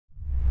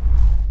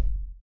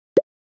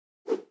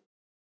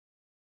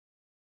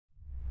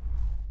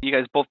You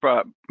guys both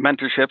brought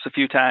mentorships a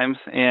few times,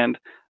 and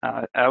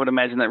I would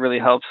imagine that really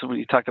helps when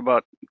you talked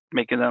about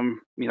making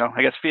them,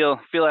 I guess feel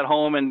at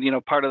home and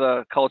part of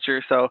the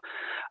culture. So,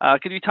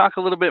 could you talk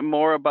a little bit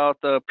more about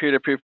the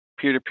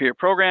peer-to-peer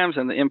programs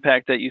and the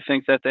impact that you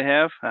think that they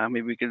have?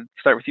 Maybe we could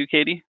start with you,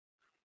 Katie.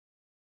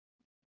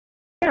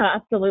 Yeah,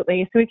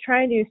 absolutely. So we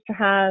try to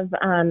have,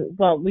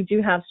 we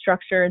do have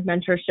structured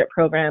mentorship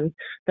programs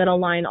that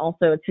align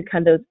also to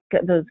kind of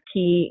those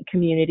key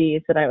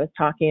communities that I was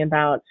talking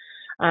about.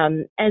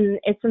 And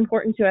it's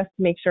important to us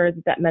to make sure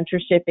that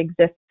mentorship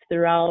exists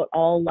throughout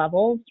all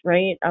levels,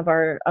 right, of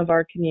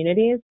our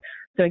communities.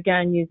 So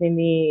again, using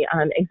the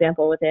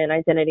example within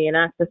identity and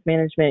access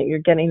management, you're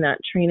getting that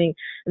training,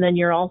 and then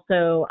you're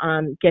also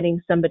getting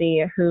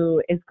somebody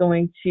who is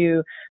going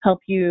to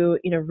help you,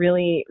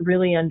 really,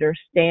 really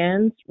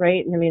understand,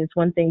 right? I mean, it's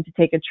one thing to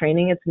take a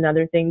training; it's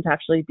another thing to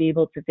actually be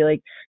able to feel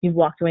like you've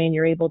walked away and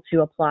you're able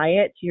to apply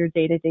it to your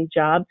day-to-day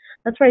job.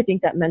 That's where I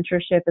think that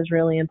mentorship is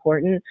really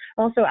important. It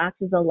also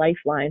acts as a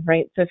lifeline,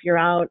 right? So if you're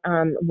out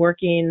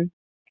working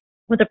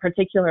with a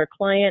particular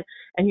client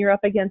and you're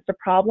up against a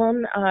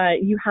problem,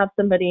 you have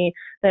somebody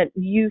that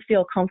you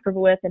feel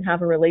comfortable with and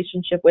have a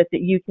relationship with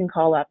that you can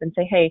call up and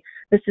say, hey,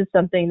 this is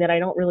something that I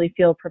don't really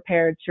feel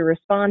prepared to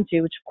respond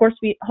to, which of course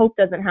we hope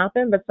doesn't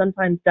happen, but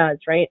sometimes does,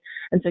 right?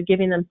 And so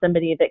giving them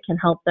somebody that can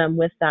help them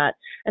with that.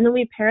 And then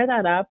we pair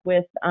that up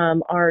with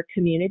our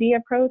community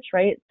approach,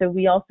 right? So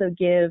we also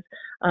give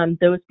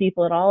those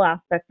people at all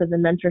aspects of the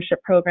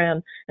mentorship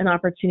program an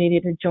opportunity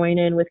to join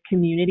in with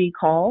community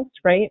calls,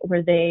 right?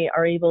 Where they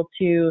are able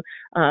to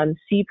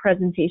see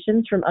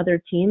presentations from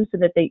other teams so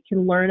that they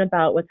can learn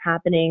about what's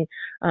happening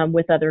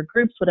with other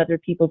groups, what other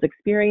people's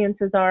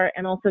experiences are,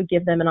 and also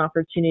give them an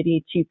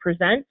opportunity to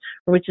present,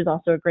 which is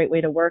also a great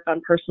way to work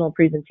on personal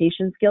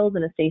presentation skills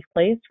in a safe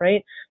place,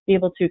 right? Be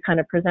able to kind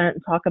of present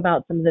and talk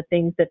about some of the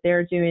things that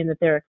they're doing that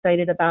they're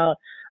excited about.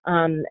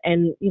 And,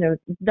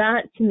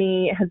 that to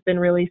me has been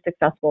really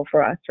successful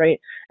for us, right?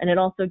 And it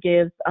also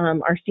gives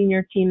our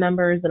senior team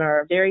members and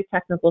our very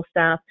technical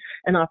staff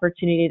an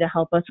opportunity to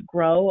help us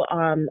grow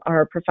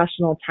our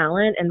professional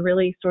talent and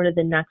really sort of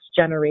the next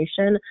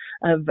generation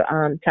of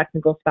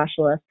technical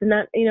specialists. And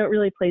that, it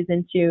really plays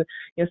into,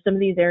 some of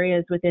these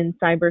areas within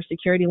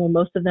cybersecurity. Well,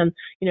 most of them,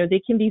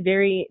 they can be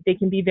very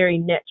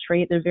niche,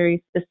 right? They're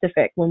very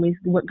specific. When we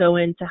go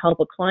in to help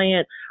a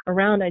client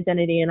around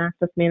identity and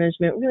access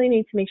management, we really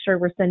need to make sure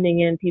we're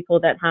sending in people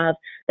that have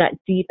that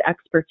deep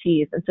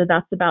expertise. And so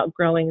that's about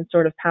growing and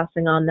sort of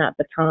passing on that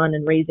baton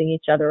and raising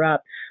each other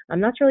up.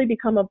 That's really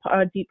become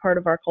a deep part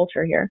of our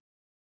culture here.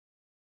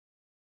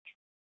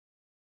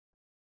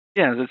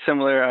 Yeah, is it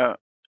similar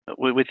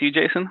with you,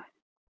 Jason?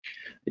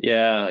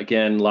 Yeah,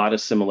 again, a lot of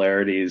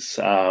similarities.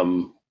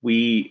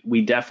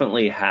 We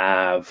definitely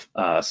have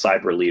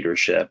cyber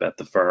leadership at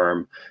the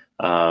firm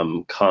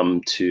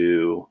come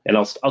to, and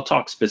I'll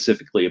talk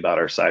specifically about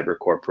our cyber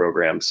core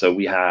program. So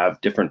we have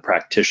different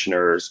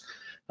practitioners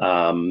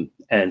and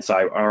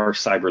our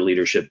cyber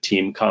leadership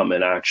team come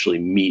and actually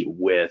meet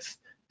with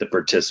the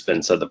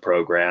participants of the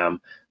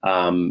program.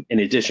 In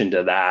addition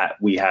to that,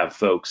 we have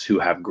folks who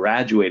have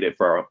graduated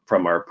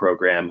from our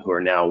program who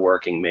are now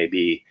working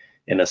maybe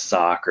in a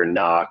SOC or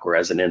NOC or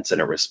as an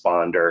incident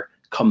responder,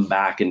 come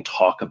back and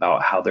talk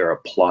about how they're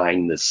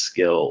applying the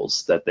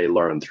skills that they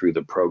learned through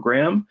the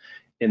program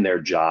in their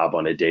job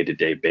on a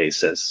day-to-day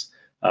basis.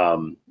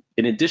 In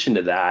addition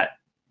to that,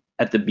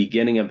 at the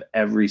beginning of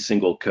every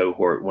single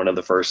cohort, one of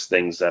the first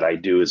things that I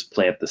do is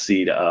plant the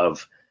seed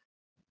of,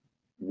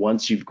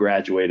 once you've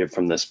graduated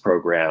from this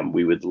program,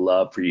 we would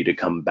love for you to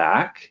come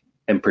back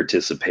and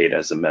participate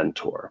as a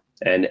mentor.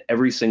 And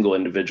every single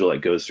individual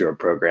that goes through our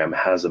program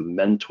has a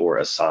mentor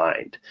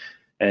assigned.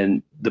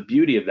 And the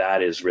beauty of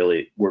that is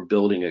really we're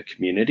building a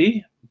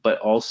community, but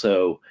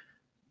also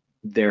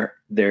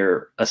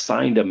they're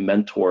assigned a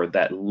mentor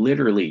that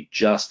literally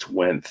just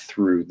went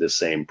through the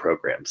same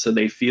program. So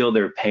they feel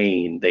their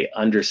pain, they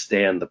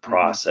understand the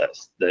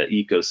process, the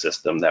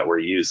ecosystem that we're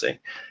using.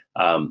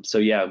 So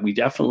yeah, we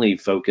definitely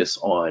focus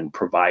on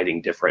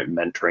providing different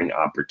mentoring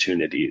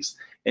opportunities.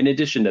 In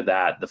addition to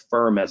that, the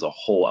firm as a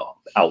whole,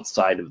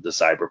 outside of the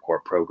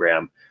CyberCore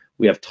program,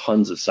 we have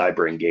tons of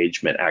cyber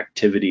engagement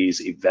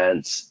activities,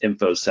 events,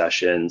 info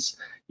sessions,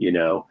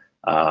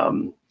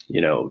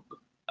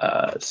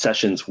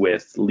 sessions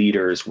with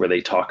leaders where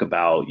they talk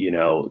about,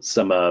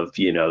 some of,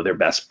 their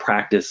best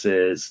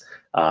practices,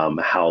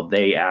 how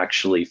they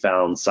actually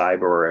found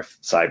cyber or if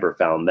cyber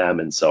found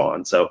them and so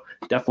on. So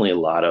definitely a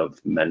lot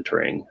of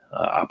mentoring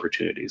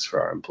opportunities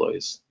for our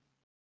employees.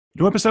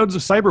 New episodes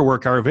of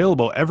CyberWork are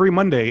available every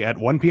Monday at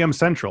 1 p.m.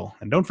 Central.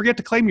 And don't forget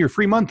to claim your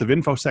free month of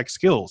Infosec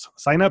skills.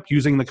 Sign up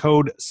using the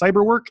code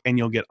CYBERWORK and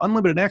you'll get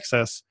unlimited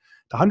access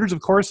to hundreds of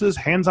courses,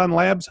 hands-on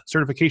labs,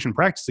 certification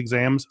practice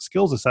exams,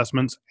 skills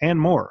assessments, and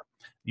more.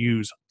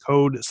 Use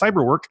code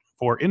CYBERWORK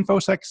for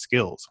Infosec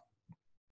skills.